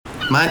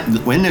Mate,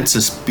 when it's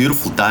a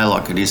beautiful day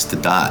like it is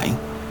today,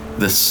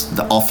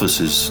 the office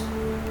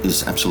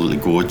is absolutely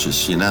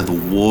gorgeous. You know,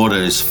 the water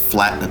is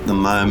flat at the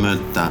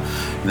moment.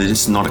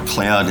 There's not a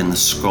cloud in the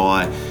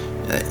sky.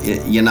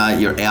 You know,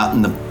 you're out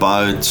in the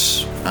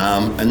boats,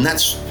 and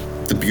that's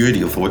the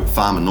beauty of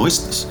farming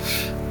oysters.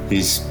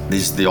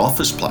 There's the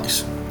office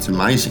place. It's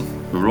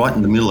amazing. We're right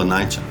in the middle of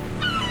nature.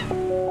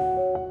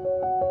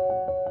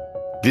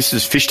 This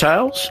is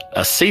Fishtales,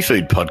 a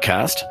seafood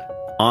podcast.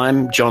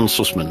 I'm John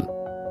Sussman.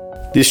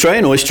 The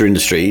Australian oyster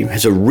industry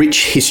has a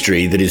rich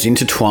history that is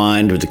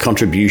intertwined with the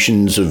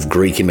contributions of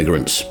Greek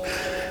immigrants.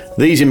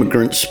 These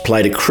immigrants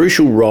played a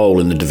crucial role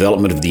in the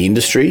development of the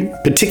industry,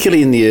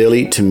 particularly in the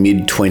early to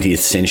mid-20th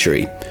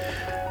century.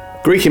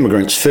 Greek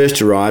immigrants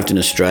first arrived in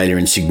Australia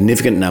in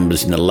significant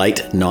numbers in the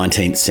late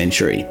 19th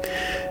century.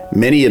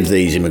 Many of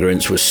these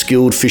immigrants were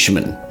skilled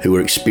fishermen who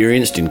were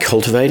experienced in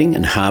cultivating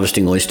and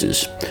harvesting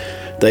oysters.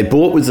 They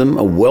brought with them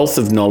a wealth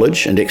of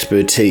knowledge and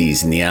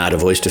expertise in the art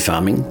of oyster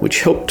farming,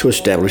 which helped to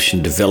establish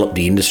and develop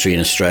the industry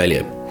in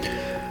Australia.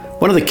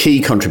 One of the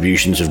key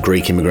contributions of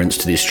Greek immigrants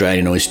to the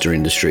Australian oyster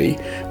industry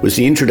was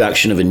the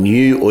introduction of a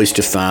new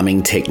oyster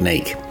farming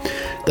technique.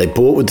 They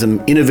brought with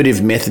them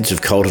innovative methods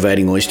of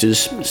cultivating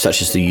oysters,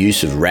 such as the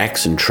use of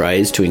racks and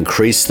trays to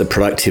increase the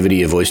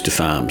productivity of oyster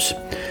farms.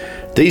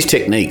 These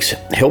techniques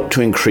helped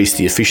to increase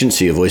the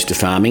efficiency of oyster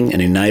farming and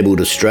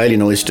enabled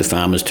Australian oyster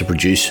farmers to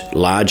produce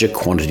larger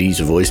quantities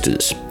of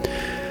oysters.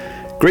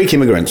 Greek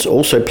immigrants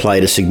also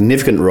played a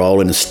significant role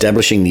in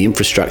establishing the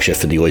infrastructure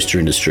for the oyster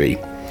industry.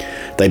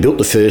 They built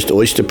the first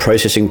oyster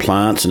processing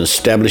plants and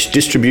established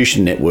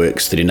distribution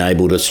networks that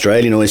enabled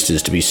Australian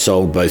oysters to be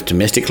sold both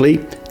domestically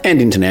and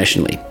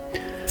internationally.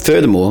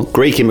 Furthermore,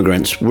 Greek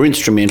immigrants were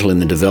instrumental in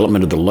the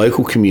development of the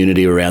local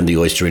community around the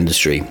oyster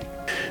industry.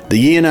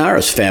 The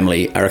Yiannaros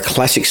family are a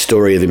classic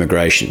story of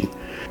immigration.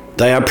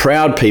 They are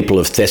proud people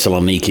of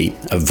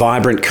Thessaloniki, a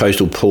vibrant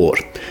coastal port,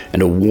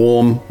 and are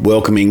warm,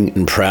 welcoming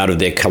and proud of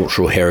their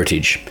cultural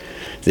heritage.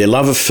 Their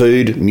love of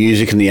food,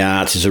 music and the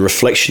arts is a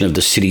reflection of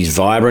the city's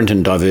vibrant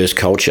and diverse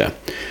culture.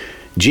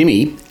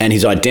 Jimmy and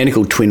his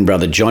identical twin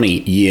brother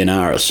Johnny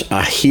Yiannaros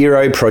are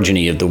hero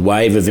progeny of the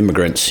wave of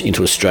immigrants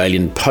into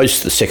Australian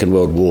post the Second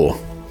World War.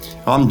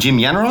 I'm Jim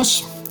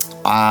Yiannaros.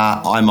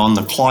 I'm on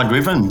the Clyde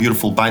River in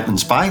beautiful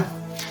Batemans Bay.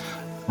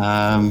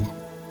 And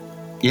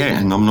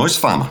I'm an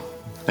oyster farmer.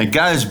 It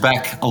goes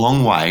back a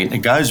long way. It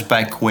goes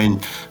back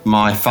when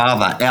our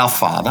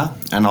father,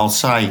 and I'll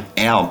say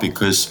our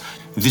because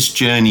this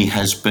journey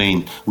has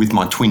been with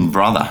my twin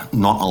brother,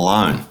 not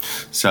alone.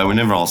 So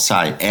whenever I'll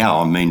say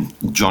our, I mean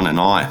John and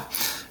I.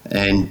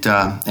 And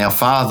our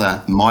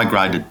father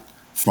migrated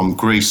from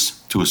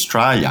Greece to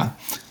Australia,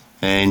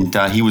 and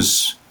he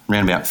was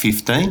around about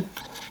 15.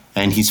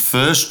 And his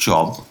first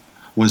job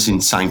was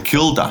in St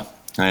Kilda,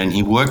 and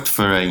he worked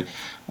for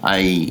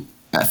a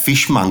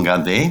fishmonger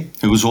there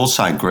who was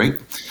also Greek,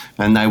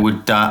 and they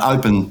would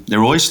open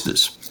their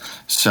oysters.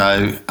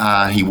 So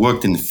he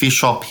worked in the fish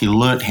shop. He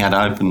learnt how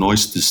to open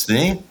oysters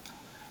there.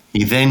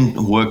 He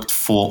then worked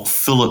for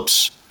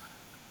Phillips,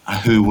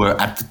 who were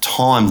at the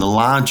time the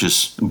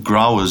largest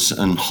growers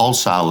and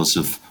wholesalers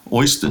of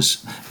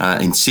oysters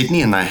in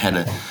Sydney, and they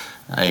had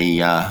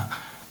a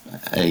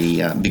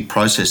big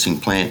processing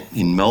plant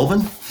in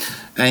Melbourne.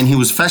 And he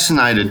was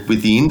fascinated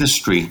with the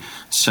industry.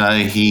 So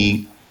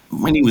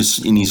when he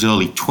was in his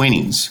early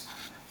 20s,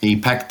 he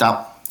packed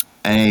up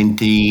and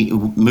he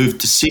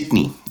moved to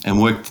Sydney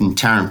and worked in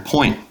Tarrant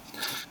Point,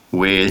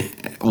 where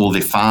all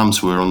their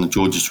farms were on the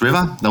Georges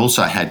River. They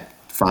also had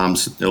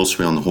farms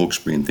elsewhere on the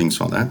Hawkesbury and things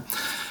like that.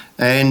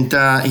 And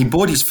he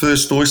bought his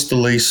first oyster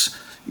lease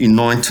in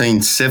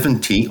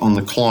 1970 on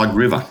the Clyde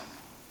River.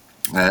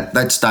 At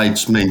that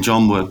stage, me and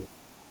John were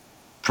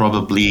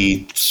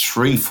probably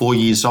 3-4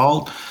 years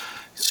old.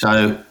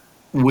 So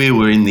we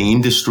were in the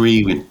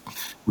industry.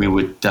 We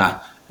would,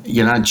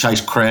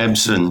 chase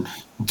crabs and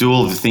do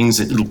all the things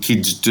that little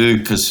kids do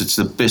because it's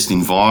the best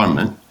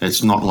environment.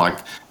 It's not like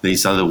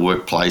these other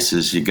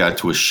workplaces. You go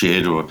to a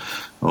shed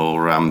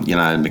or a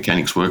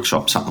mechanic's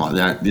workshop, something like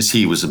that. This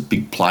here was a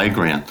big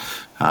playground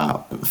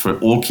for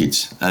all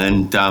kids,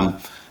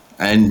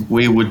 and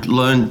we would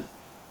learn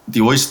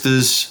the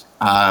oysters.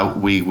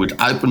 We would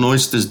open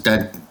oysters.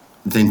 Dad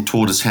then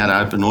taught us how to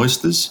open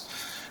oysters,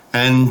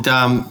 and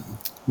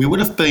we would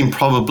have been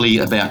probably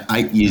about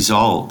 8 years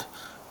old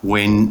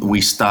when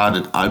we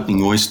started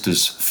opening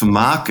oysters for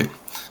market.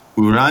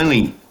 We were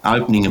only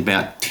opening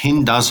about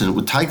 10 dozen. It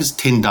would take us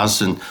 10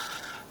 dozen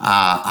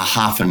a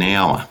half an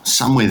hour,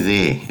 somewhere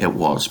there it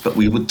was. But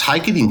we would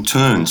take it in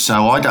turns.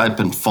 So I'd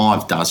open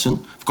 5 dozen.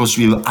 Of course,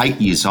 we were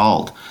 8 years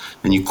old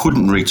and you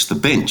couldn't reach the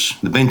bench.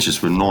 The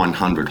benches were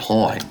 900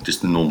 high,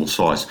 just a normal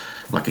size,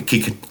 like a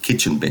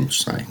kitchen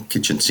bench, say,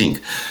 kitchen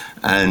sink.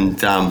 And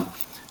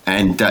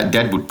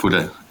Dad would put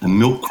a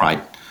milk crate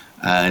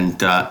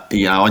and,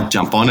 I'd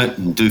jump on it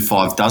and do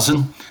 5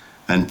 dozen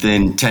and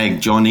then tag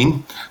John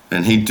in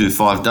and he'd do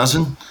 5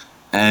 dozen.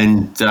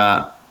 And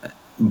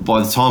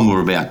by the time we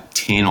were about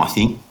 10, I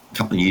think, a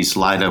couple of years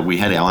later, we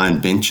had our own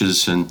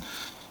benches and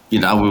we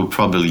were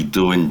probably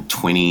doing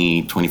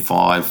 20,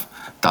 25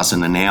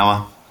 dozen an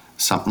hour,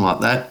 something like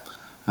that.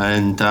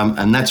 And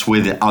that's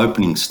where the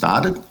opening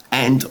started,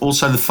 and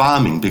also the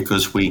farming,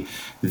 because we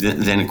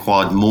then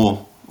acquired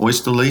more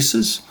oyster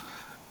leases.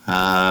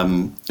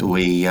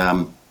 We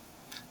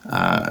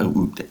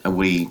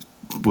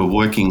were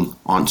working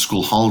on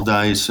school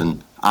holidays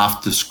and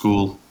after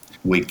school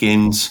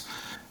weekends,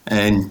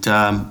 and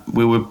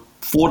we were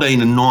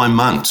 14 and 9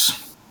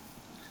 months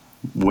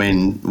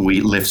when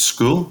we left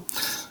school.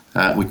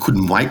 We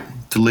couldn't wait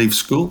to leave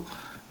school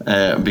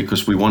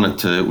because we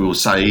were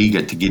so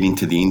eager to get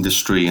into the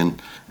industry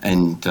and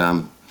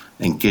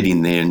get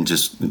in there and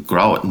just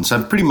grow it. And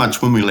so pretty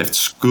much when we left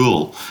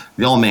school,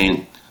 the old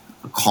man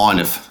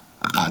kind of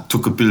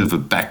took a bit of a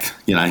back.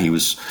 He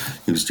was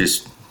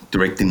just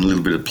directing a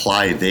little bit of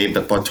play there.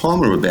 But by the time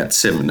we were about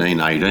 17,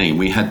 18,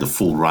 we had the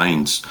full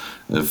reins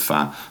of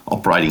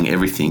operating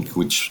everything,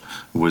 which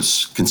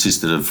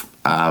consisted of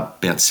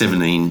about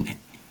 17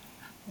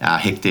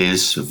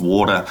 hectares of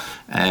water,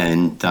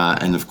 and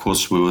of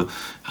course we were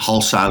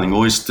wholesaling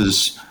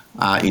oysters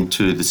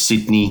into the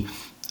Sydney,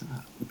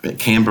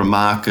 Canberra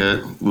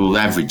market. We were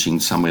averaging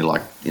somewhere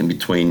like in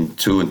between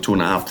 2,000 and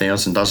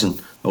 2,500 dozen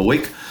a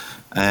week,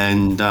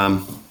 and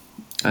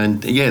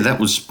yeah,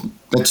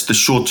 that's the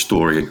short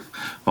story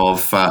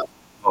of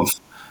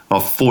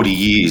 40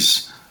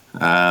 years.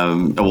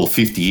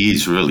 50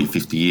 years, really,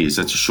 50 years.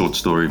 That's a short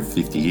story of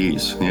 50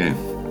 years, yeah.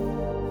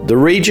 The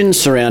region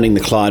surrounding the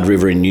Clyde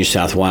River in New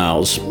South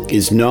Wales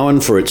is known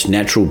for its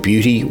natural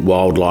beauty,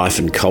 wildlife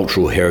and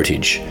cultural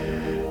heritage.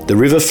 The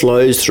river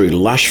flows through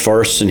lush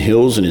forests and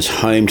hills and is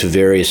home to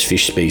various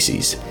fish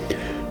species.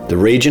 The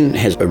region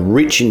has a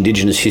rich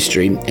Indigenous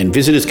history, and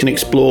visitors can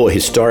explore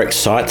historic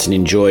sites and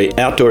enjoy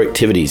outdoor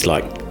activities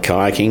like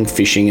kayaking,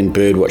 fishing and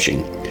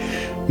birdwatching.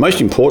 Most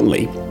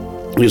importantly,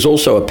 it is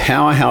also a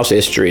powerhouse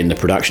estuary in the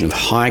production of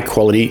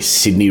high-quality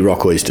Sydney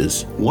rock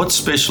oysters. What's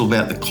special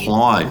about the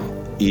Clyde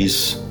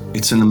is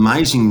it's an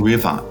amazing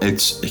river.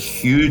 It's a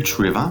huge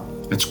river.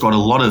 It's got a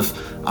lot of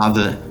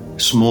other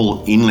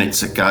small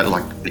inlets that go,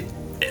 like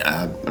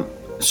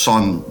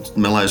Simon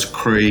Mellows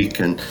Creek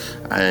and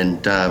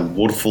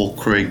Waterfall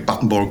Creek,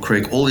 Buckenborough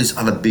Creek, all these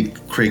other big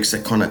creeks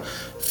that kind of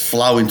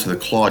flow into the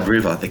Clyde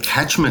River. The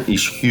catchment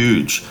is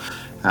huge.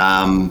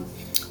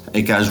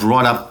 It goes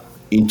right up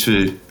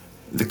into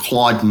the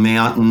Clyde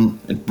Mountain.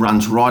 It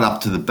runs right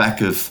up to the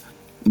back of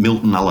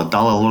Milton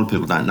Ulladulla. A lot of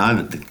people don't know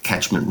that the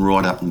catchment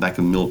right up in the back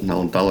of Milton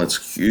Ulladulla. It's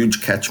a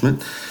huge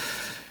catchment.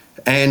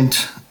 And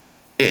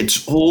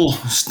it's all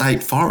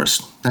state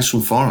forest,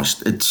 national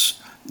forest. It's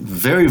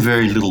very,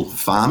 very little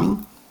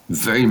farming,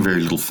 very,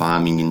 very little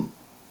farming in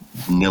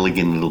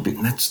Nelligan a little bit.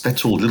 And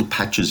that's all little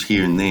patches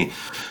here and there.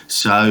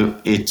 So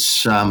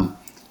it's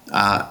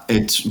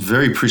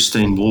very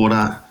pristine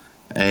water,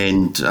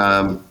 and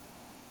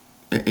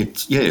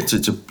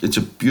it's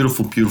a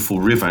beautiful, beautiful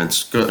river.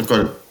 It's got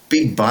a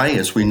big bay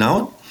as we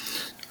know it,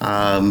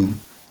 and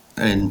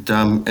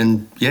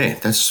yeah,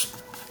 that's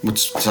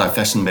what's so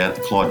fascinating about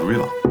the Clyde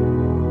River.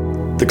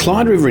 The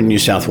Clyde River in New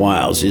South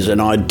Wales is an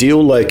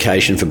ideal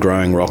location for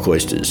growing rock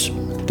oysters.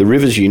 The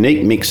river's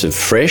unique mix of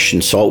fresh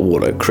and salt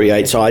water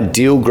creates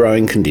ideal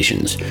growing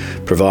conditions,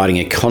 providing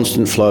a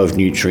constant flow of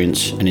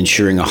nutrients and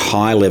ensuring a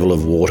high level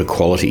of water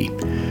quality.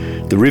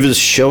 The river's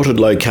sheltered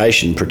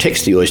location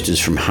protects the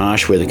oysters from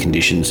harsh weather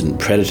conditions and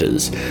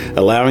predators,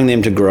 allowing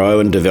them to grow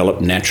and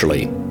develop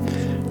naturally.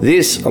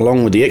 This,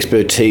 along with the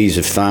expertise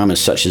of farmers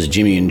such as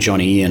Jimmy and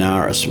Johnny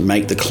Yiannaros,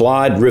 make the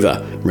Clyde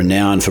River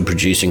renowned for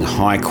producing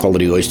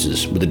high-quality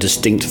oysters with a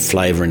distinct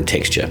flavour and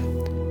texture.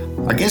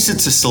 I guess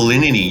it's a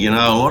salinity. A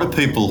lot of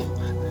people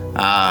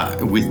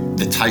with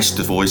the taste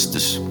of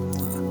oysters,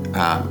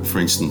 for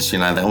instance, they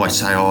always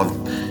say,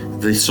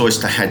 this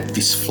oyster had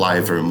this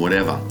flavour and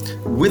whatever.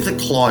 With the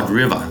Clyde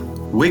River,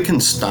 we can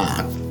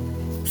start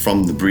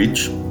from the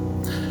bridge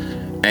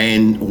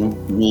and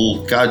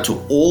we'll go to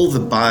all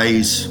the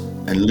bays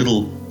and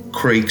little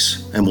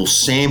creeks and we'll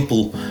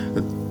sample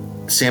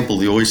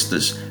the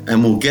oysters,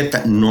 and we'll get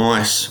that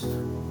nice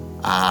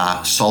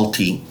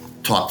salty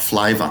type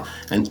flavour.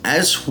 And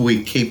as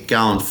we keep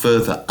going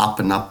further up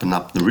and up and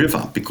up the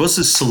river, because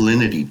the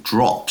salinity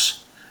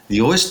drops,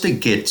 the oyster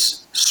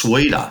gets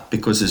sweeter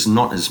because there's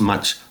not as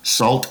much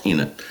salt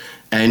in it.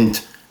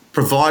 And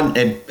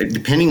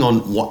depending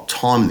on what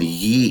time of the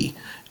year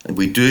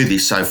we do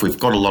this, so if we've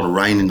got a lot of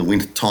rain in the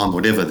winter time,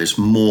 whatever, there's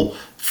more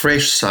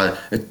fresh, so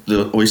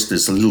the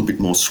oyster's a little bit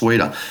more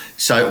sweeter.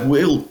 So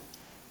we'll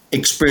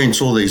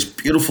experience all these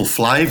beautiful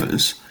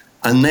flavours,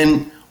 and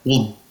then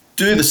we'll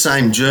do the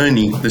same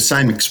journey, the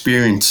same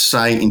experience,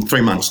 say in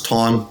 3 months'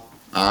 time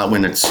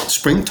when it's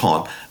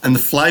springtime, and the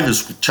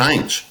flavours will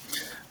change.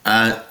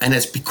 And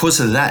it's because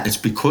of that. It's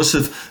because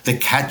of the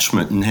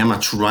catchment and how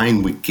much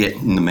rain we get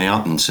in the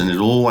mountains, and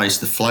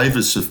the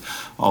flavours of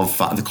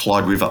the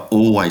Clyde River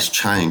always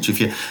change.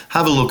 If you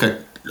have a look at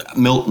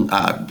Milton,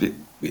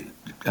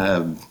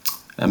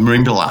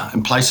 Merimbula,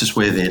 and places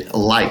where they're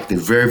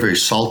very, very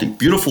salty,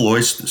 beautiful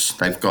oysters.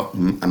 They've got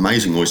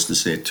amazing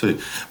oysters there too,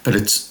 but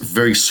it's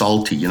very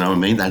salty, you know what I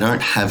mean? They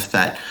don't have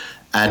that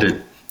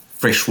added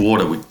fresh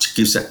water, which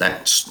gives it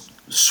that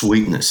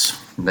sweetness.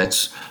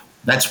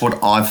 That's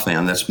what I've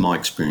found. That's my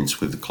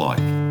experience with the clay.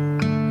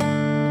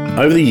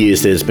 Over the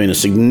years, there's been a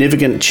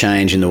significant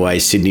change in the way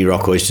Sydney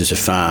rock oysters are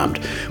farmed,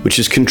 which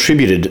has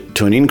contributed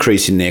to an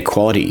increase in their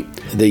quality.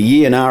 The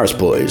Yiannaros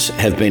boys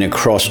have been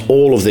across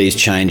all of these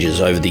changes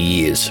over the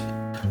years.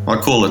 I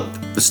call it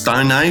the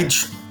Stone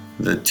Age,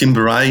 the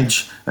Timber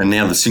Age, and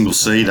now the Single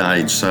Seed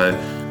Age. So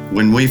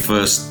when we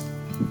first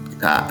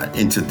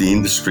entered the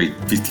industry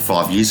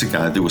 55 years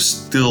ago, there was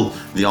still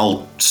the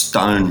old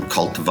stone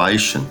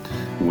cultivation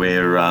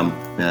where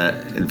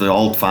the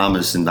old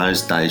farmers in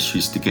those days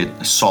used to get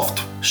a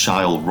soft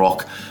shale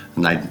rock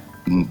and they'd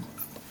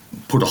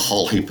put a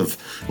whole heap of,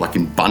 like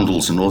in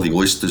bundles, and all the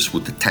oysters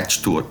would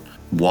attach to it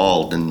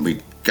wild, and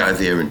we'd go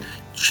there and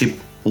chip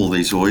all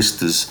these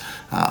oysters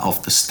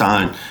off the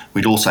stone.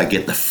 We'd also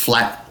get the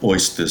flat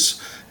oysters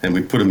and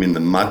we'd put them in the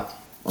mud,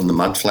 on the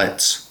mud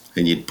flats,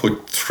 and you'd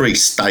put 3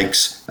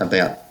 stakes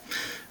about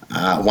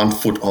 1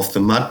 foot off the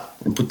mud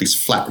and put this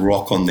flat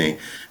rock on there,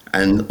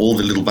 and all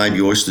the little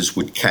baby oysters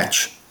would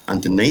catch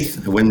underneath.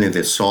 And when they're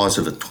the size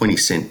of a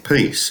 20-cent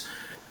piece,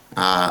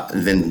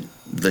 then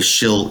the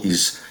shell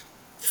is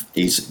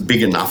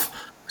big enough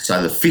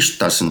so the fish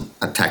doesn't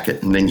attack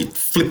it, and then you'd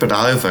flip it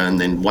over and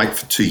then wait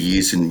for 2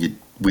 years, and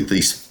with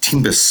these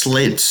timber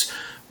sleds,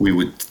 we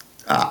would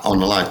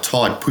on a low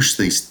tide push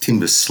these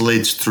timber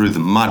sleds through the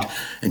mud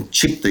and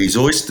chip these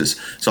oysters.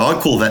 So I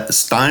call that the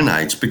Stone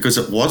Age, because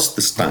it was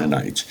the Stone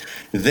Age.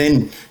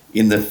 Then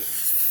in the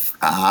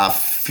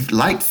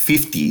late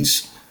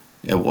 50s,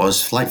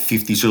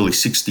 early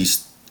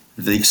 60s,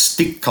 the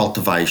stick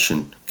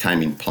cultivation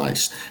came in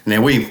place.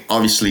 Now, we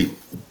obviously,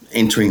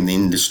 entering the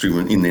industry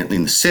in the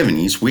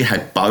 70s, we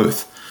had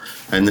both.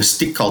 And the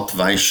stick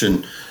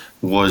cultivation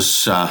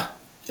was,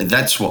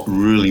 that's what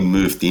really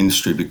moved the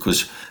industry,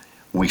 because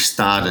we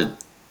started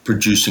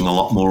producing a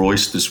lot more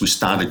oysters. We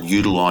started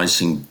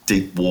utilising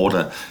deep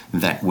water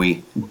that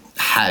we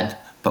had,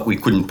 but we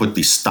couldn't put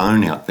this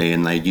stone out there,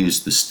 and they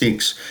used the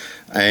sticks.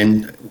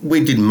 And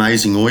we did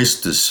amazing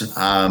oysters,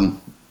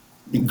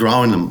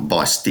 growing them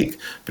by stick.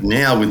 But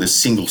now with a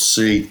single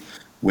seed,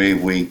 where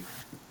we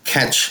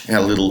catch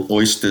our little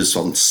oysters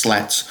on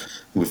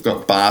slats, we've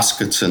got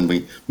baskets, and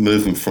we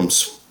move them from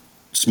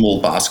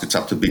small baskets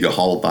up to bigger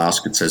whole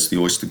baskets as the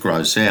oyster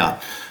grows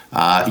out.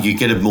 You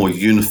get a more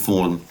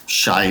uniform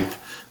shape.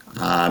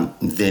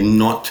 They're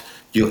not,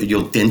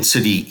 your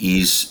density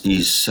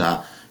is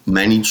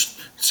managed,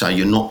 so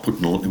you're not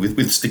putting all,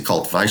 with stick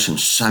cultivation,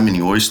 so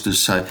many oysters.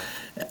 So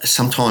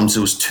sometimes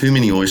there was too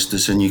many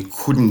oysters and you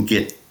couldn't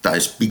get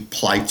those big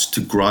plates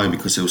to grow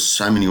because there was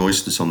so many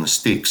oysters on the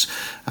sticks.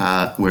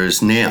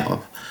 Whereas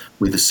now,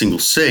 with a single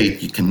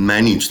seed, you can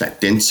manage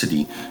that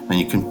density and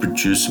you can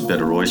produce a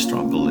better oyster,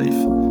 I believe.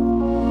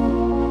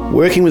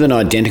 Working with an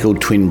identical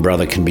twin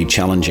brother can be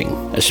challenging,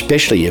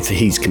 especially if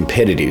he's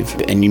competitive,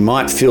 and you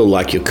might feel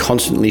like you're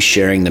constantly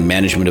sharing the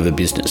management of a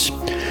business.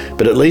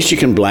 But at least you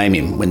can blame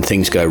him when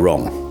things go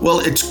wrong.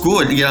 Well, it's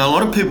good. You know, a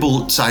lot of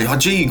people say, oh,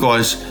 gee, you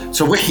guys,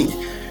 so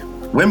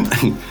when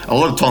a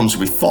lot of times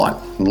we fight,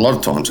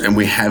 and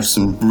we have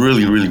some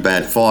really, really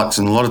bad fights,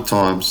 and a lot of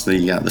times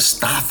the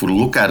staff will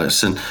look at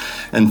us and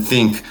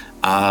think,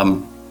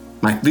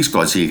 mate, this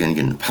guy's here going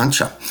to get in a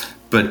punch-up.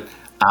 But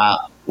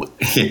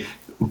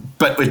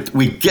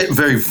we get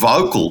very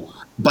vocal,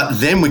 but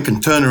then we can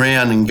turn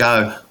around and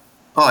go,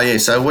 oh, yeah,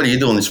 so what are you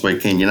doing this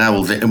weekend? You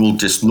know, we'll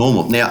just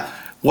normal. Now,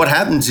 what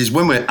happens is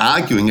when we're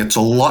arguing, it's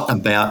a lot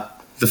about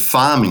the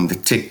farming, the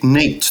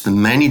techniques, the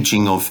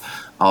managing of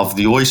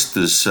the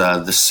oysters,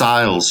 the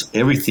sales,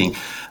 everything.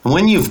 And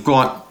when you've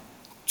got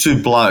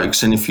two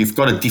blokes, and if you've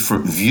got a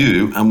different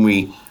view, and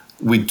we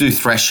do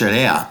thrash it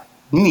out,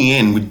 in the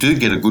end, we do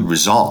get a good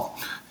result.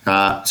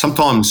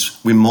 Sometimes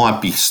we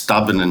might be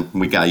stubborn and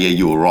we go, yeah,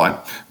 you were right.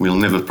 We'll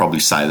never probably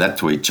say that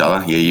to each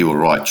other. Yeah, you were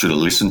right. Should have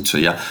listened to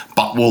you.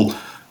 But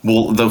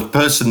the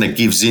person that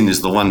gives in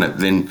is the one that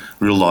then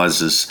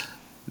realises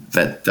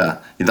that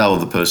they were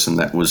the person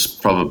that was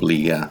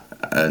probably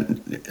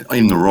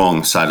in the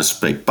wrong, so to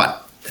speak.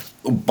 But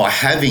by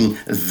having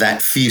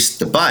that fierce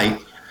debate,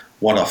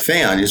 what I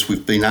found is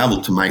we've been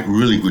able to make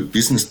really good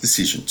business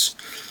decisions,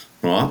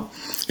 right?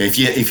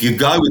 If you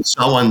go with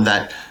someone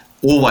that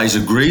always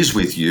agrees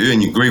with you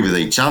and you agree with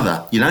each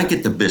other, you don't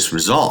get the best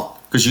result,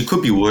 because you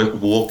could be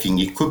walking,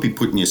 you could be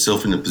putting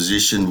yourself in a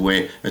position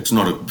where it's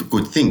not a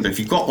good thing. But if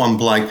you've got one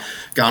bloke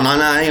going,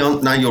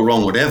 no, you're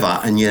wrong, whatever,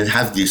 and you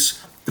have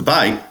this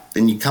debate,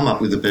 then you come up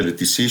with a better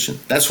decision.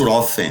 That's what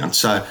I've found.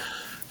 So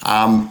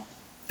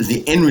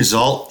the end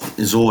result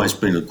has always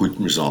been a good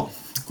result,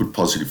 a good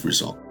positive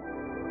result.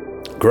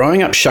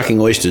 Growing up shucking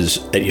oysters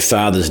at your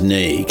father's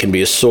knee can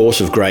be a source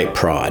of great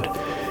pride.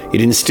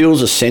 It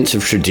instills a sense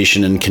of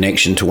tradition and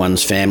connection to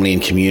one's family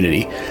and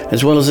community,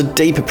 as well as a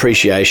deep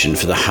appreciation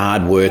for the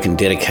hard work and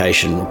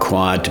dedication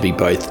required to be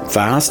both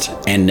fast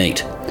and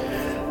neat.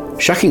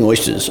 Shucking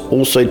oysters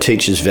also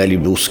teaches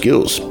valuable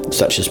skills,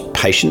 such as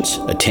patience,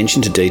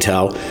 attention to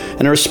detail,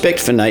 and a respect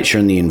for nature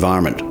and the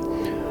environment.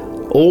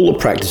 All the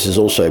practice is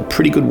also a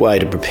pretty good way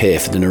to prepare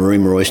for the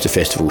Narooma Oyster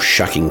Festival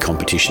shucking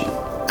competition.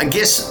 I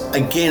guess,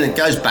 again, it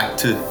goes back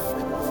to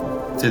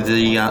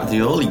the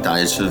early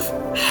days of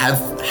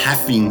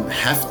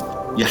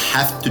you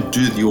have to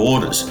do the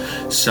orders.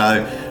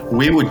 So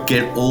we would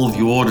get all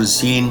the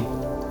orders in,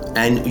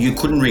 and you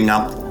couldn't ring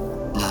up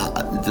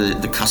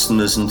the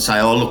customers and say,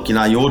 oh, look,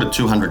 you ordered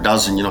 200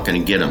 dozen, you're not going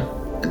to get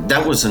them.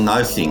 That was a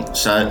no thing.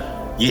 So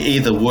you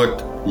either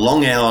worked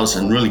long hours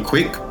and really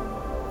quick,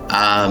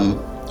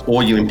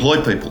 or you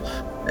employed people.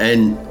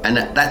 And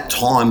at that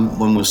time,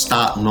 when we were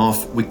starting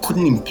off, we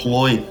couldn't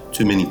employ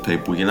too many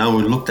people. We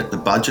looked at the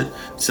budget.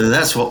 So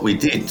that's what we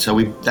did.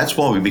 So that's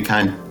why we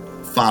became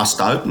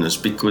fast openers,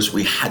 because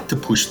we had to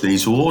push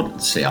these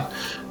orders out.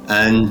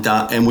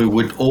 And we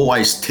would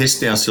always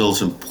test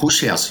ourselves and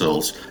push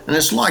ourselves. And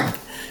it's like,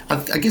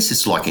 I guess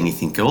it's like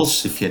anything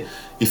else. If you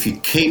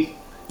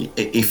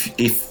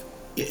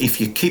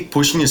keep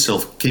pushing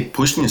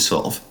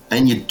yourself,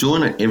 and you're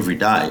doing it every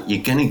day,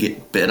 you're going to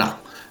get better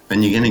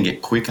and you're going to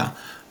get quicker.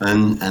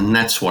 And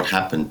that's what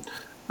happened.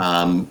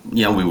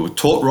 We were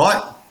taught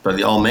right by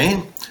the old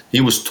man.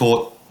 He was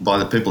taught by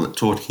the people that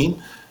taught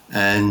him.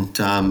 And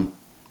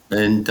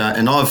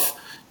I've,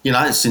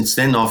 since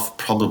then I've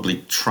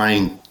probably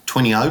trained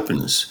 20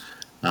 openers.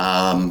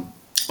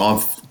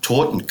 I've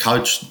taught and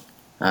coached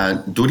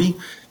Duddy,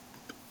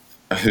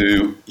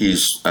 who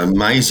is an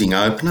amazing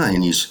opener,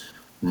 and he's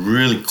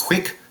really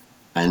quick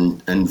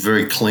and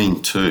very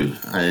clean too.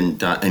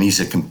 And he's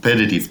a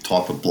competitive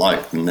type of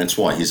bloke, and that's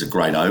why he's a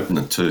great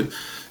opener too.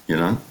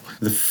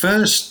 The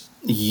first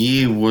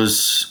year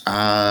was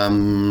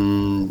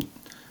I'm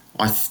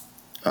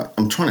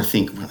trying to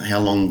think how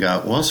long ago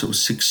it was. It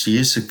was 6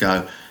 years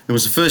ago. It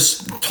was the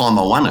first time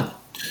I won it.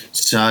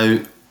 So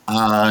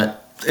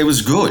it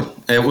was good.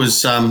 It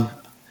was, I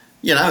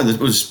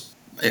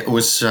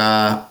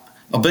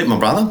beat my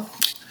brother.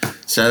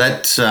 So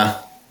that's,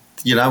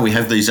 we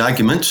have these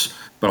arguments,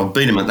 but I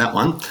beat him at that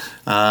one.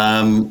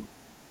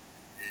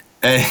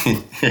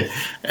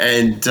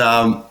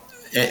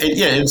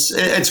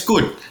 It's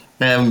good.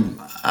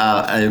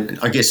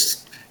 I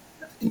guess,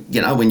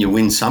 when you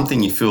win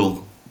something, you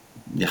feel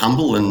you're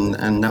humble,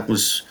 and that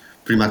was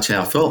pretty much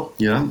how I felt.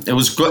 It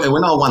was good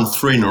when I won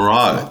 3 in a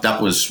row.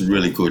 That was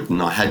really good,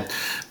 and I had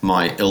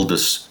my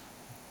eldest,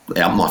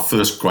 my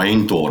first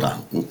granddaughter.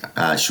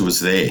 She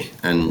was there,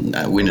 and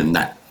winning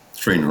that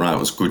 3 in a row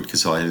was good,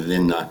 because I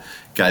then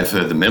gave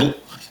her the medal.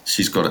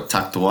 She's got it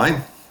tucked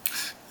away,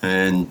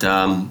 and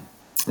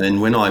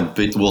when I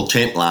beat the world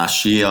champ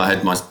last year, I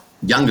had my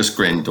youngest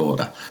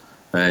granddaughter,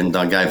 and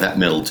I gave that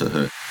medal to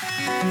her.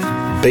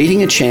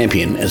 Beating a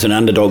champion as an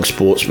underdog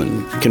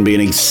sportsman can be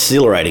an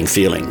exhilarating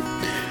feeling.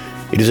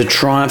 It is a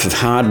triumph of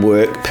hard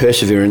work,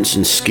 perseverance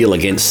and skill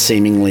against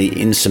seemingly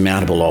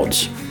insurmountable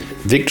odds.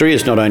 Victory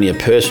is not only a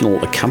personal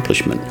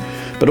accomplishment,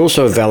 but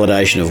also a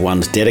validation of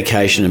one's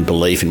dedication and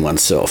belief in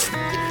oneself.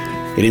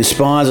 It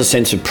inspires a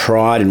sense of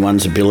pride in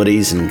one's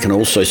abilities and can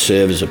also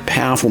serve as a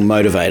powerful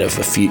motivator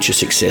for future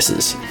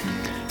successes.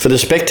 For the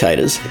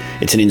spectators,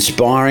 it's an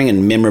inspiring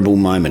and memorable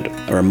moment,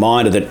 a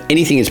reminder that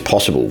anything is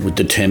possible with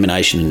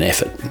determination and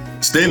effort.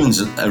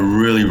 Stephen's a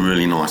really,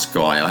 really nice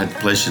guy. I had the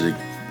pleasure to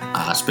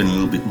spend a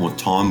little bit more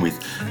time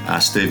with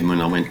Stephen when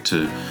I went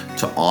to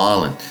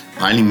Ireland.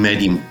 I only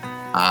met him,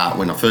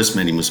 when I first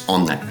met him was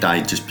on that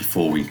day just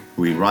before we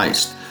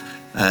raced.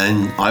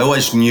 And I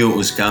always knew it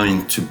was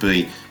going to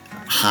be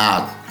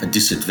hard, a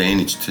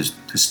disadvantage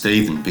to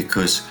Stephen,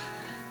 because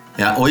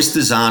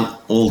oysters aren't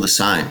all the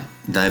same.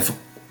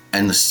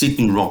 And the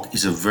Sydney Rock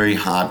is a very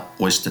hard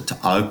oyster to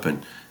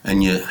open,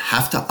 and you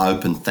have to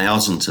open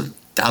thousands of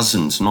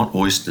dozens, not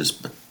oysters,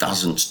 but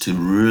dozens, to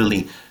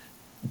really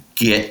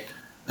get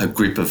a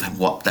grip of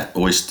what that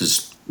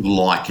oyster's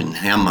like and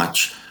how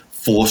much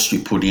force you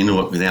put into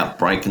it without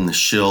breaking the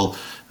shell,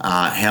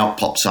 how it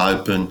pops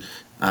open.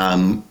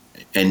 And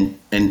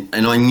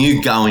I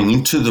knew going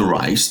into the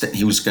race that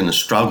he was going to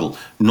struggle,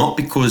 not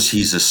because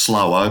he's a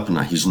slow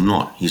opener. He's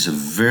not. He's a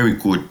very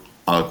good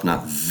opener,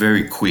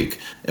 very quick.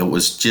 It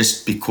was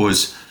just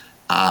because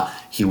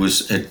he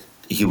was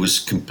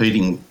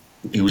competing.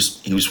 He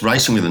was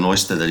racing with an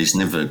oyster that he's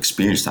never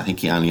experienced. I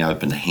think he only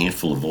opened a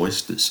handful of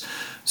oysters.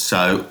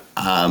 So,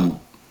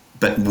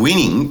 but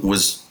winning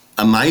was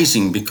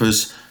amazing,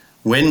 because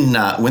when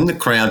the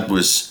crowd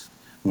was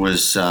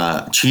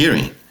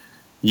cheering,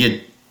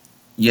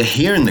 you're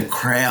hearing the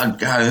crowd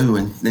go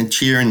and then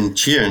cheering,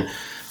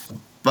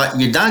 but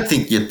you don't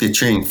think they're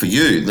cheering for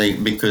you,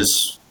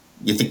 because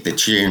you think they're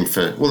cheering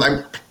for, well,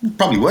 they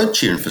probably were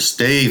cheering for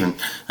Steve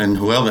and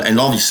whoever. And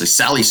obviously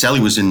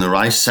Sally was in the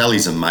race.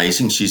 Sally's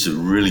amazing. She's a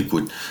really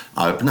good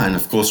opener. And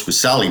of course with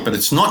Sally, but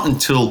it's not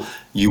until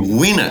you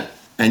win it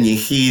and you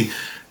hear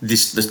the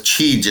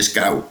cheer just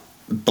go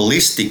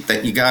ballistic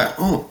that you go,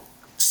 oh,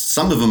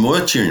 some of them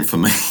were cheering for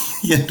me.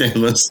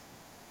 That's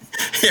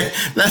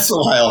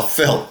the way I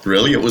felt,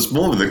 really. It was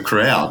more with the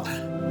crowd.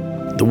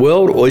 The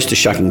World Oyster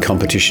Shucking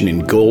Competition in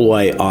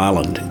Galway,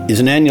 Ireland is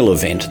an annual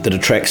event that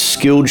attracts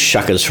skilled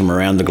shuckers from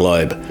around the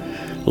globe.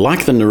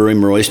 Like the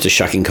Narooma oyster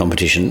shucking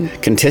competition,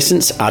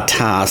 contestants are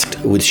tasked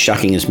with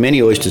shucking as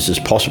many oysters as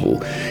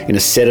possible in a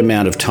set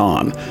amount of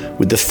time,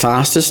 with the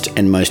fastest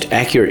and most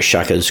accurate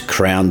shuckers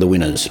crowned the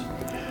winners.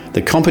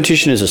 The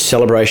competition is a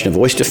celebration of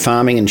oyster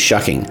farming and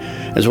shucking,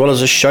 as well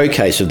as a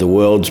showcase of the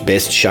world's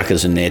best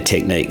shuckers and their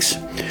techniques.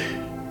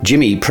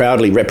 Jimmy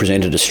proudly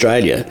represented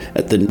Australia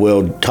at the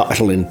world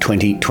title in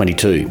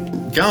 2022.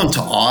 Going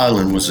to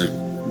Ireland was a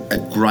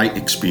great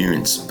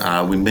experience.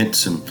 We met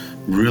some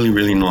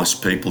really nice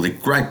people. They're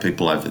great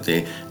people over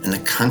there, and the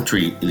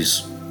country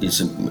is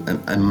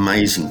an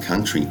amazing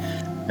country.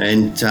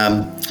 And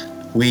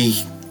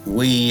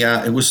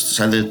it was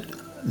so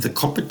the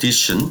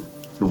competition,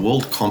 the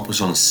World Comp,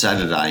 was on a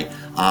Saturday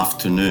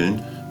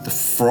afternoon. The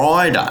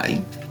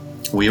Friday,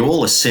 we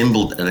all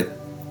assembled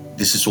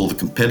this is all the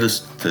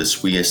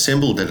competitors. We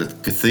assembled at a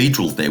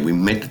cathedral there. We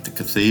met at the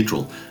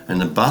cathedral, and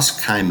the bus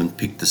came and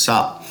picked us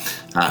up.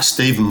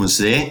 Stephen was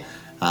there.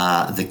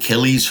 The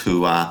Kellys,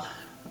 who are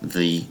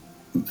the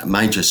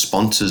major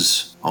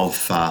sponsors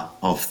of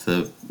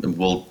the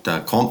World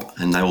Comp,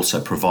 and they also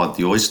provide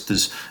the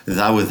oysters.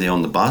 They were there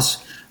on the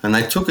bus, and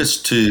they took us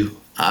to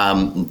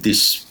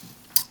this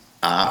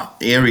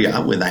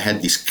area where they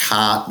had this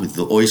cart with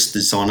the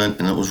oysters on it,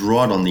 and it was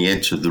right on the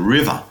edge of the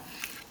river.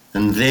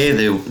 And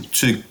there were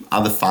two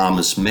other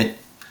farmers met.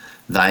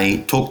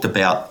 They talked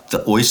about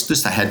the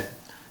oysters. They had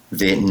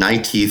their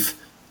native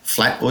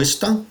flat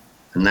oyster,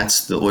 and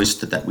that's the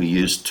oyster that we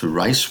used to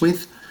race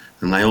with.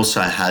 And they also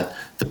had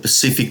the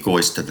Pacific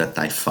oyster that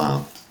they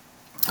farm.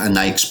 And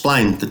they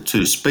explained the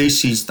two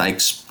species. They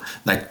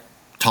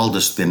told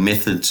us their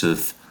methods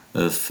of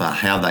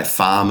how they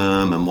farm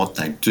them and what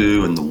they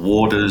do, and the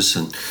waters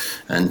and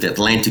the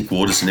Atlantic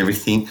waters and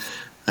everything.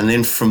 And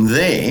then from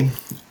there,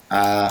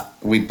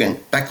 we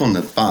went back on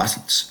the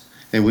bus,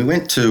 and we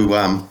went to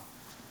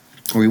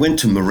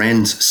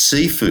Moran's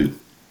Seafood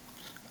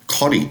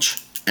Cottage,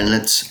 and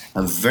it's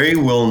a very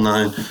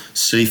well-known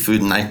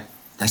seafood, and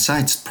they say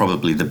it's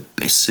probably the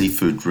best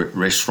seafood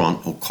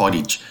restaurant or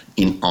cottage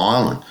in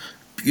Ireland.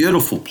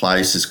 Beautiful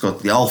place. It's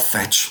got the old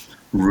thatch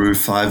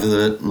roof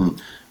over it,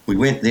 and we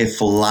went there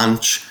for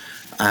lunch,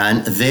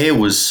 and there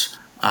was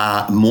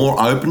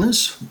more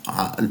openers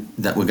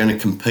that were going to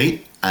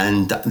compete.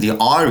 And the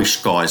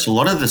Irish guys, a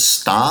lot of the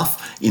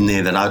staff in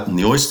there that open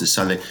the oysters,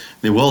 so they're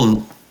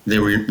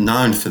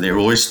known for their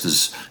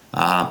oysters,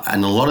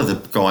 and a lot of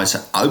the guys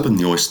that open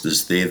the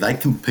oysters there, they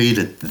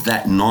competed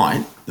that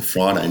night, the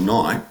Friday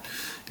night.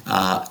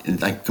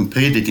 They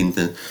competed in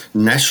the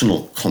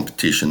national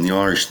competition, the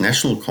Irish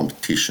national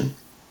competition.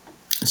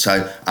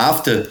 So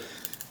after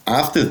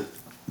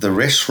the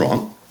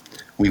restaurant,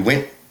 we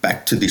went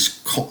back to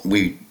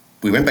we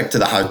went back to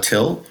the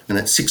hotel, and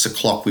at 6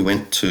 o'clock we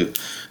went to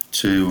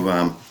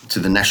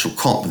the national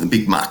comp with the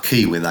big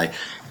marquee where they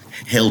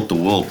held the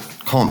World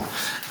Comp,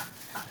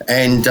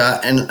 and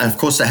of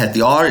course they had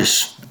the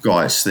Irish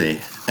guys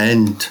there,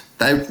 and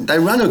they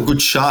run a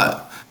good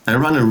show. They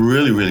run a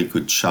really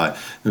good show.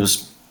 There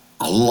was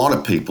a lot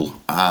of people,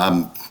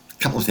 a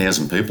couple of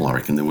thousand people, I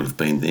reckon there would have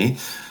been there,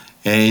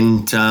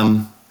 and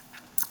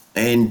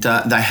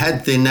they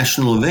had their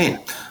national event.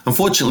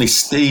 Unfortunately,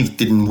 Steve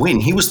didn't win.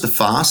 He was the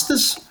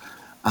fastest,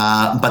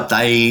 but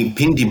they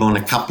pinned him on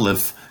a couple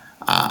of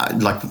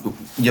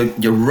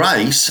your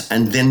race,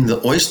 and then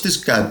the oysters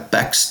go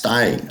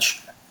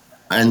backstage,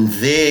 and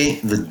there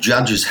the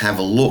judges have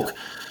a look,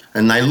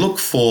 and they look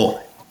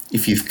for,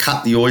 if you've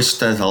cut the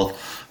oyster, they'll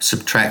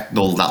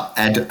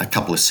add a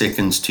couple of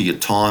seconds to your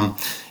time.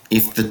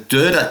 If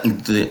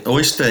the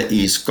oyster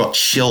is got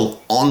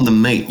shell on the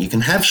meat, you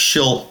can have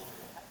shell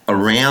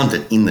around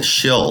it in the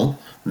shell,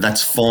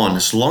 that's fine,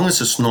 as long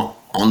as it's not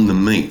on the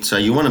meat. So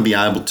you want to be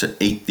able to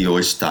eat the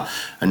oyster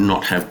and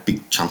not have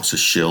big chunks of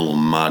shell or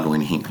mud or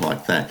anything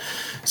like that.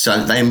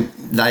 So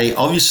they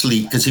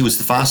obviously, because he was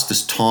the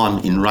fastest time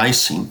in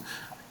racing,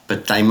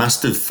 but they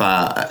must have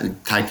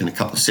taken a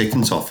couple of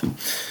seconds off him.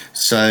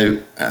 So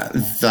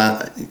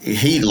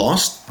he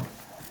lost.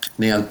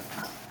 Now,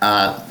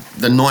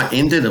 the night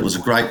ended. It was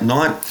a great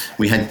night.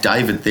 We had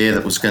David there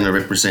that was going to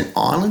represent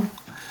Ireland.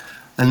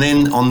 And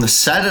then on the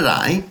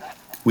Saturday,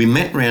 we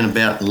met around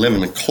about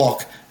 11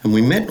 o'clock, and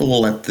we met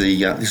all at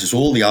the, this is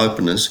all the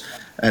openers,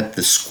 at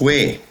the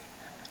square.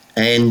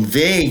 And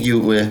there you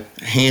were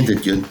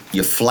handed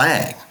your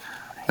flag.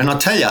 And I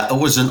tell you, it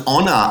was an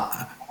honour.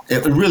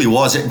 It really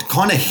was. It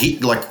kind of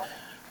hit like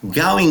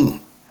going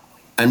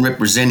and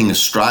representing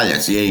Australia.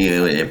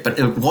 Yeah. But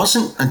it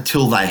wasn't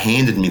until they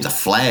handed me the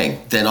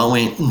flag that I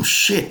went, oh,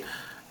 shit,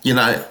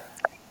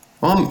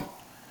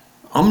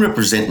 I'm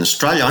representing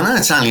Australia. I know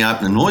it's only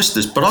opening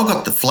oysters, but I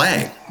got the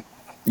flag.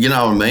 You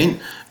know what I mean?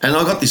 And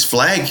I got this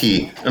flag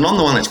here, and I'm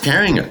the one that's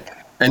carrying it.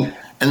 And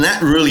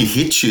that really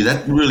hits you.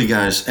 That really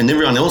goes, and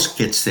everyone else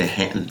gets their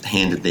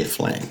handed their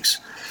flags.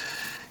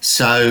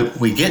 So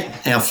we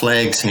get our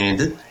flags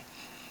handed,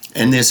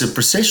 and there's a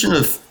procession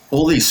of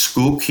all these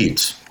school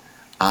kids.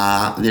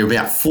 There are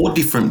about 4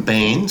 different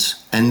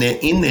bands, and they're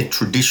in their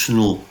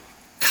traditional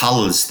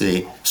colours,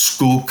 their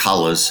school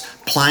colours,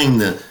 playing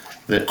the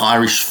the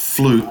Irish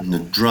flute and the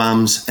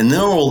drums, and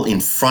they're all in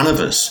front of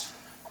us.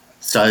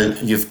 So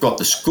you've got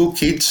the school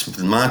kids with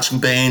the marching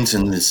bands,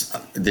 and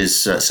there's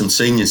some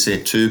seniors there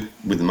too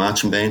with the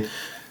marching band,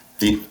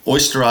 the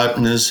oyster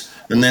openers,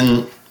 and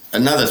then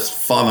another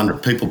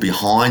 500 people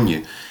behind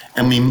you.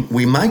 And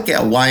we make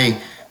our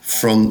way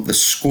from the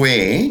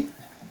square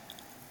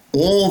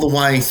all the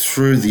way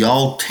through the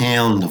old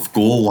town of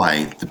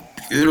Galway, the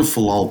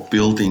beautiful old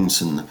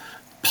buildings and the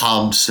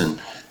pubs,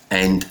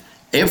 and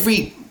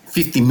every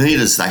 50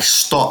 metres they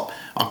stop.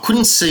 I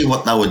couldn't see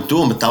what they were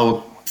doing, but they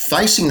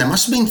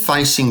must have been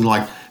facing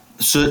like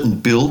certain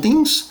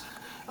buildings,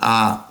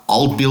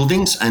 old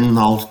buildings, and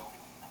they'll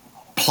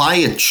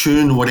play a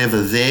tune or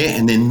whatever there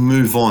and then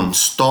move on,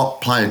 stop,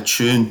 play a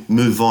tune,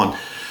 move on.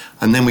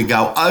 And then we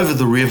go over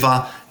the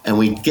river and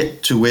we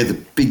get to where the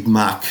big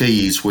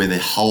marquee is, where they're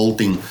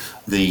holding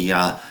the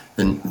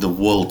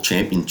World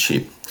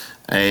Championship.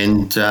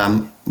 And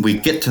we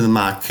get to the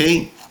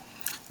marquee.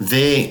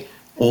 There,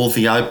 all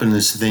the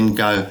openers then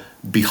go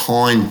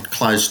behind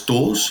closed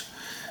doors.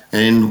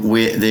 And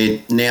what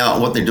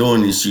they're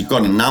doing is you've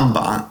got a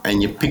number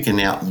and you're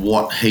picking out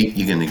what heat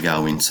you're going to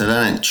go in. So they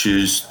don't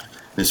choose.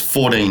 There's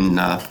 14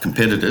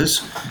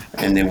 competitors,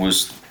 and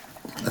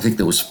I think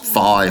there was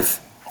five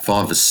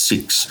or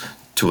six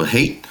to a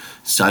heat.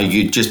 So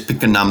you just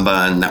pick a number,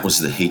 and that was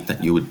the heat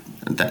that you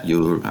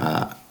were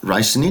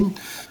racing in.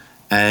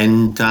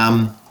 And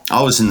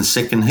I was in the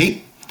second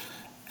heat,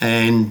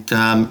 and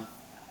I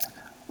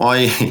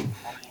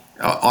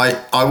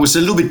was a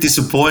little bit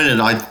disappointed.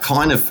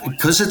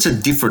 Because it's a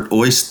different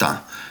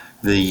oyster,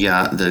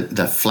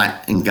 the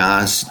flat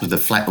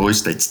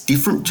oyster. It's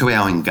different to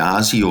our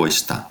Ngazi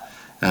oyster.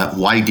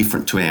 Way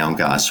different to our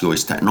Ngazi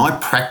oyster. And I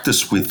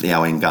practiced with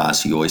our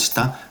Ngazi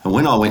oyster. And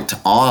when I went to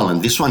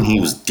Ireland, this one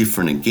here was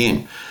different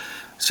again.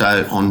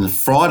 So on the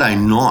Friday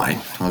night,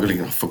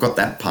 I forgot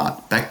that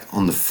part, back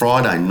on the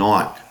Friday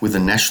night with the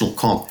national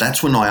comp,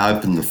 that's when I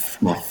opened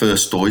my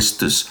first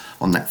oysters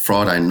on that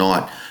Friday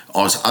night.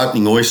 I was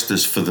opening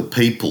oysters for the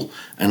people,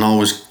 and I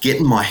was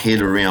getting my head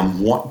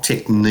around what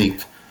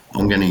technique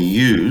I'm going to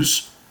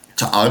use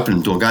to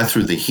open. Do I go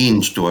through the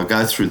hinge? Do I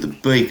go through the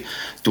beak?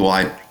 Do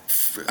I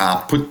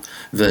put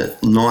the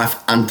knife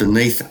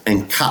underneath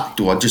and cut?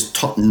 Do I just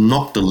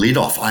knock the lid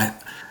off? I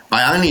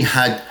only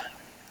had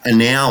an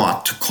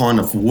hour to kind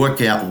of work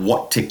out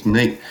what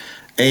technique.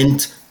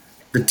 And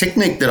the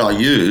technique that I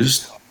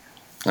used,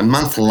 a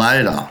month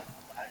later,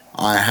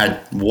 I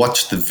had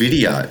watched the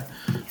video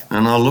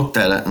and I looked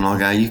at it and I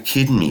go, are you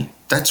kidding me?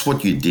 That's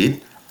what you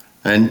did.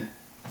 And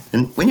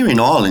when you're in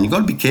Ireland, you've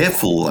got to be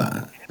careful,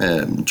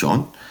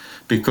 John,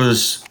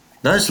 because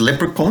those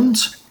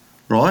leprechauns,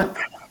 right?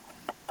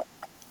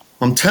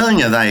 I'm telling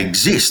you, they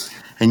exist,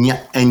 and you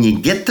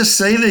get to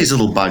see these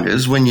little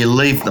buggers when you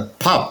leave the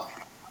pub,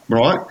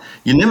 right?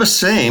 You never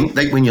see them.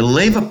 When you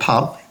leave a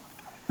pub,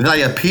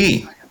 they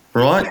appear,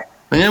 right?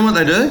 And you know what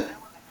they do?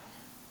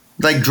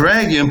 They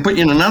drag you and put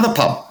you in another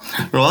pub,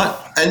 right?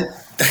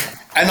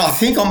 And I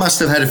think I must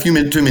have had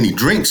too many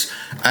drinks,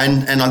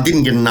 and I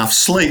didn't get enough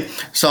sleep,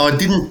 so I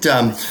didn't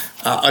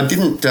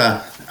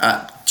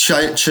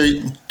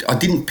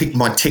pick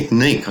my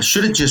technique. I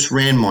should have just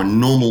ran my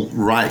normal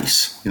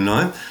race, you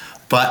know.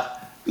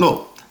 But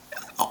look,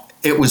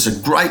 it was a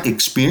great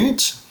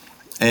experience,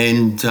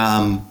 and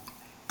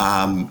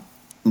I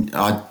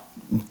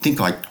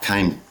think I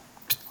came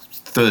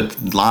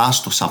third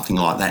last or something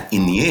like that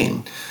in the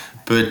end.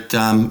 But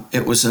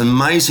it was an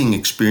amazing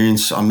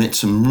experience. I met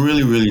some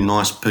really, really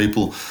nice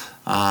people,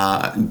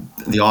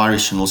 the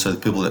Irish and also the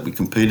people that we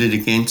competed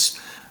against.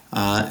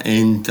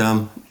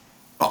 To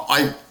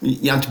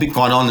be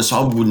quite honest, I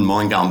wouldn't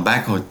mind going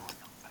back.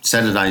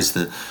 Saturday's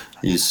the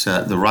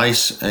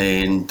race,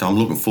 and I'm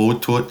looking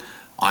forward to it.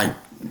 I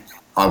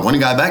want to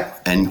go back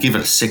and give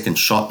it a second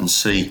shot and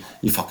see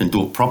if I can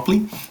do it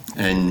properly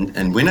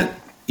and win it.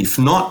 If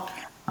not,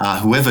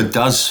 whoever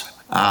does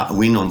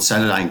win on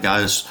Saturday and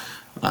goes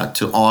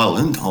to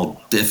Ireland, I'll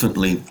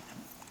definitely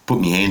put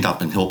my hand up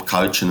and help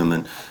coaching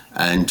them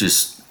and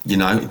just, you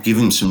know, give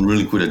them some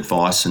really good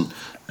advice and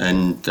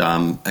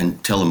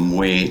tell them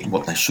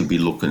what they should be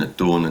looking at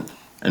doing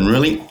and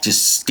really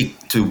just stick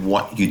to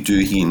what you do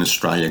here in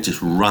Australia.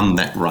 Just run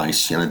that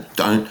race, you know,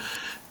 don't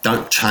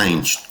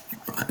change.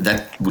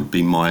 That would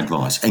be my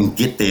advice, and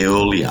get there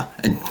earlier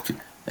and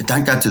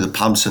don't go to the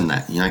pubs and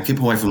that, you know, keep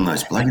away from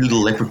those bloody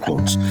little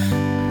leprechauns.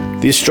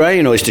 The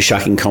Australian Oyster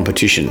Shucking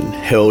Competition,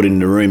 held in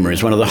Narooma,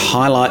 is one of the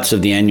highlights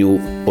of the annual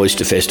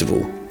Oyster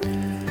Festival.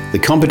 The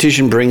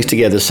competition brings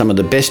together some of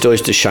the best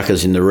oyster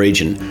shuckers in the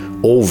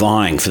region, all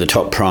vying for the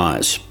top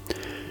prize.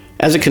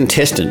 As a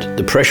contestant,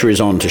 the pressure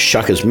is on to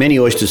shuck as many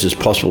oysters as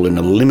possible in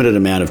a limited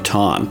amount of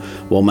time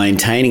while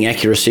maintaining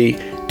accuracy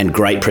and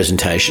great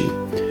presentation.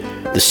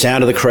 The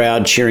sound of the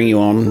crowd cheering you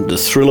on, the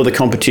thrill of the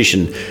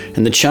competition,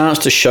 and the chance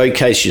to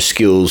showcase your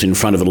skills in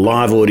front of a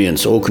live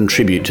audience all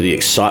contribute to the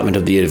excitement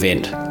of the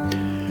event.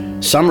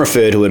 Some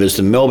refer to it as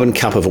the Melbourne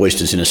Cup of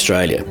Oysters in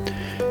Australia.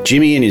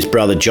 Jimmy and his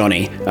brother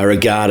Johnny are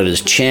regarded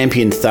as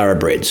champion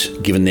thoroughbreds,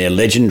 given their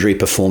legendary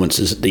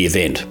performances at the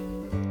event.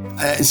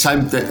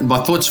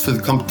 My thoughts for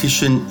the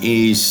competition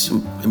is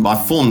my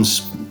form's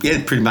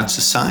pretty much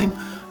the same.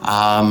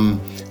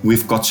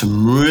 We've got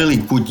some really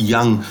good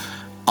young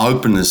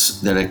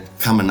openers that are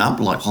coming up.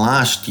 Like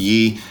last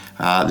year,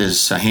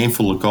 there's a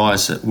handful of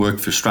guys that work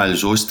for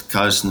Australia's Oyster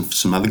Coast and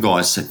some other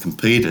guys that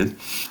competed.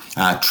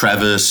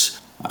 Travis,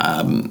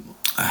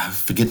 I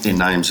forget their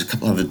names, a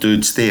couple of other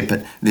dudes there,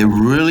 but they're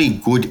really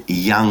good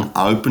young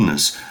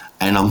openers.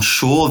 And I'm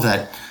sure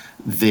that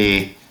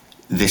their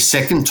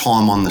second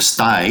time on the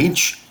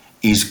stage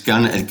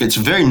it's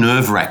very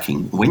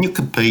nerve-wracking. When you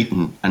compete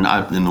and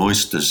open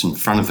oysters in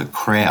front of a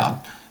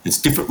crowd,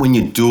 it's different when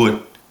you do it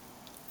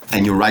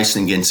and you're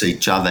racing against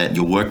each other at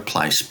your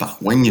workplace.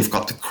 But when you've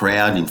got the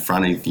crowd in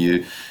front of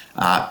you,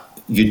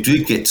 you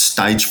do get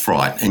stage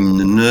fright and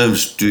the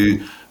nerves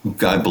do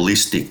go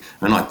ballistic.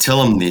 And I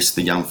tell them this,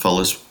 the young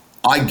fellas,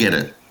 I get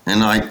it.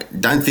 And I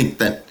don't think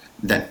that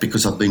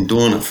because I've been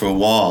doing it for a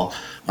while,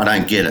 I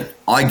don't get it.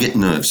 I get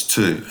nerves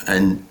too,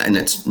 and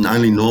it's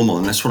only normal,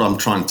 and that's what I'm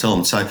trying to tell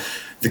them. So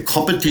the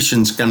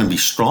competition's going to be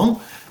strong,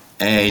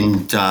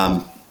 and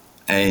how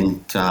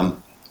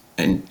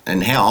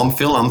I'm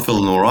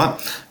feeling all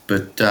right.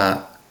 But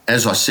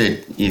as I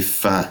said,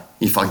 if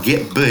I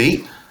get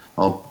beat,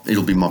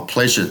 it'll be my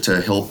pleasure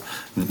to help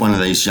one of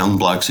these young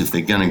blokes if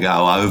they're going to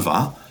go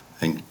over,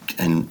 and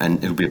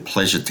it'll be a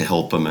pleasure to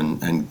help them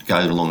and go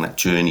along that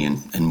journey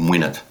and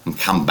win it and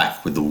come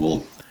back with the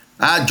world.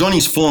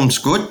 Johnny's form's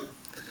good.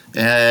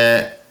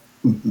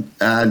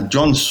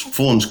 John's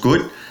form's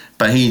good,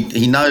 but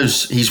he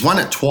knows he's won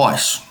it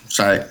twice.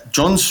 So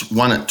John's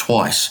won it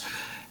twice.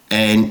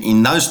 And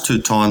in those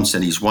two times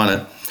that he's won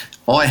it,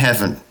 I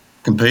haven't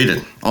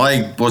competed.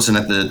 I wasn't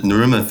at the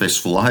Narooma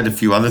Festival. I had a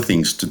few other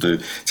things to do.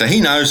 So he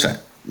knows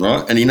that,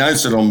 right? And he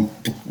knows that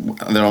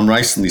I'm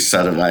racing this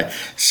Saturday.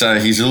 So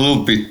he's a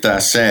little bit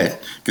sad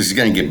because he's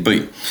going to get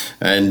beat.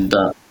 And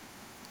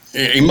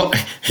I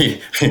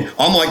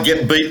might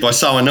get beat by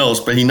someone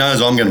else, but he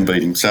knows I'm going to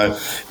beat him. So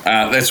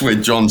that's where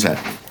John's at.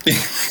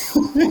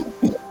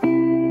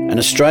 An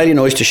Australian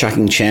oyster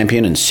shucking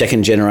champion and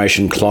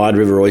second-generation Clyde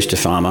River oyster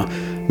farmer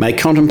may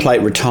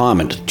contemplate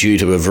retirement due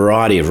to a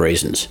variety of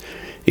reasons.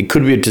 It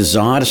could be a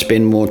desire to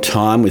spend more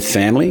time with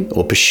family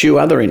or pursue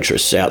other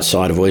interests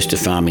outside of oyster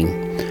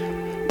farming.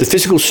 The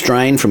physical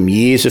strain from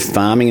years of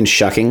farming and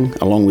shucking,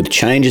 along with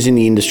changes in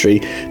the industry,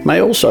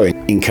 may also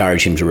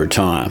encourage him to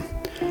retire.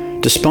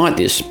 Despite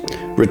this,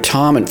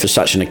 retirement for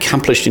such an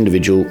accomplished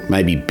individual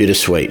may be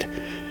bittersweet,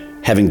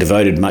 having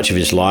devoted much of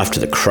his life to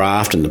the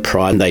craft and the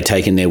pride they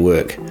take in their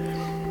work.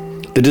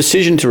 The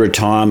decision to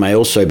retire may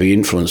also be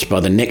influenced by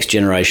the next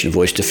generation of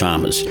oyster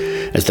farmers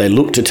as they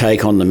look to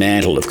take on the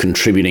mantle of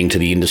contributing to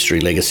the industry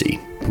legacy.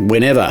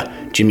 Whenever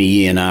Jimmy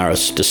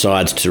Yiannaros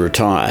decides to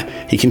retire,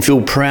 he can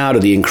feel proud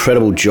of the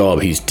incredible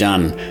job he's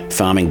done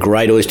farming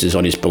great oysters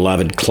on his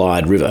beloved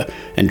Clyde River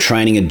and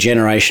training a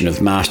generation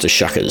of master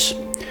shuckers.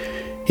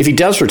 If he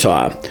does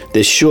retire,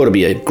 there's sure to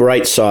be a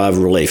great sigh of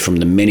relief from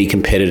the many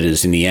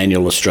competitors in the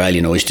annual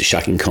Australian oyster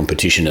shucking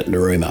competition at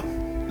Narooma.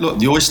 Look,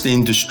 the oyster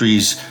industry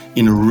is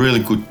in a really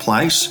good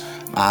place.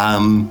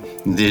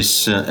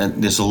 There's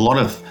a lot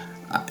of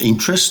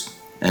interest,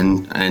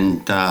 and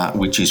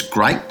which is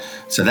great.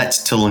 So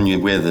that's telling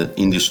you where the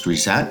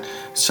industry's at.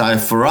 So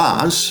for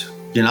us,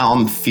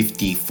 I'm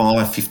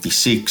 55,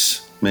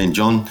 56, me and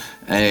John,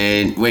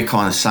 and we're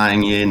kind of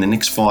saying, in the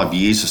next 5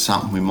 years or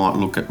something, we might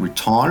look at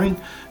retiring.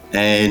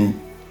 And,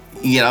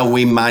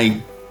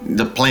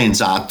 the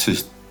plans are to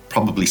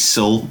probably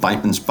sell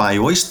Batemans Bay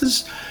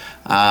Oysters,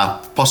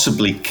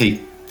 possibly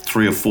keep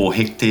 3 or 4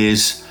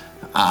 hectares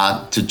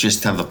to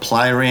just have a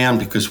play around,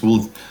 because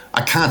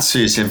I can't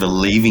see us ever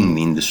leaving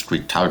the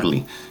industry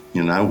totally.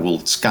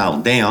 We'll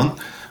scale down,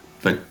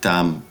 but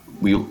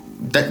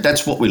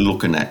that's what we're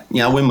looking at.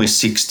 When we're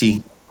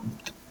 60,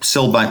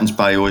 sell Batemans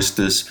Bay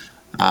Oysters,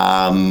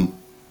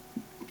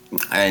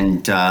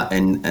 and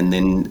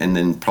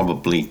then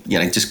probably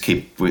just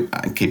keep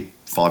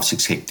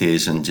 5-6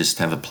 hectares and just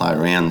have a play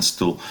around and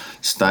still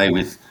stay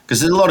with,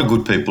 because there's a lot of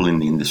good people in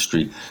the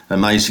industry,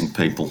 amazing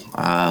people,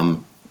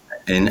 and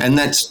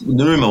that's the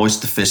Narooma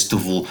Oyster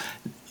Festival.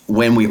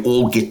 When we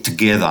all get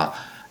together,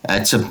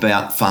 it's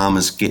about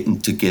farmers getting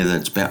together.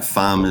 It's about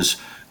farmers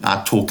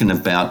talking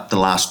about the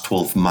last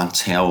 12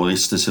 months, how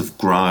oysters have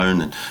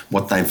grown and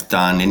what they've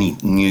done, any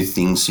new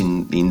things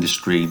in the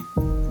industry,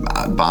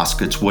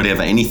 baskets,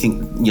 whatever,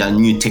 anything,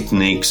 new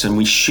techniques, and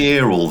we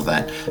share all of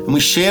that. And we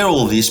share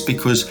all of this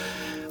because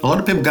a lot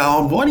of people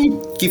go, why do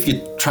you give your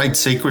trade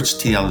secrets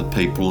to the other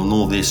people and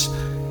all this?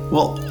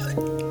 Well,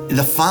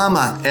 the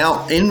farmer,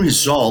 our end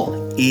result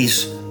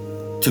is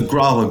to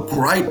grow a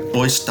great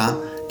oyster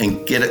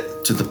and get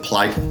it to the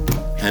plate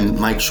and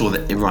make sure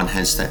that everyone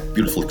has that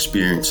beautiful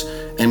experience.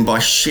 And by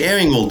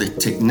sharing all the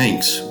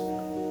techniques,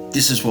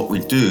 this is what we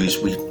do, is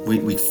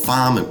we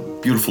farm a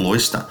beautiful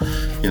oyster,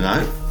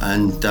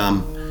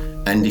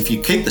 and if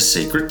you keep the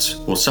secrets,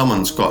 or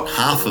someone's got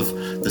half of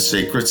the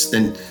secrets,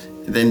 then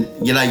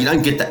you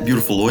don't get that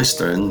beautiful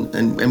oyster,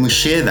 and we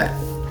share that.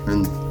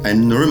 And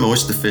Narooma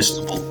Oyster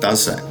Festival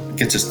does that, it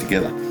gets us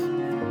together.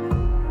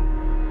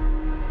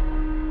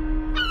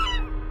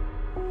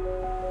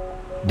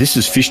 This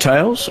is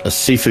Fishtales, a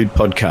seafood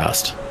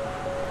podcast.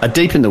 A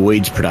Deep in the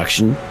Weeds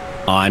production.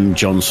 I'm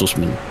John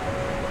Sussman.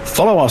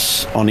 Follow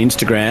us on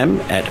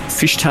Instagram at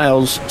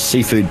Fishtales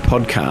Seafood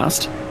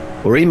Podcast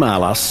or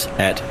email us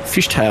at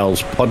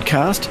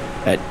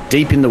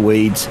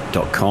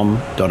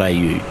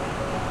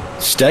fishtalespodcast@deepintheweeds.com.au.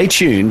 Stay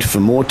tuned for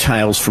more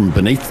tales from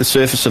beneath the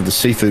surface of the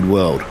seafood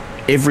world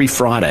every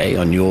Friday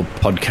on your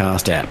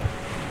podcast app.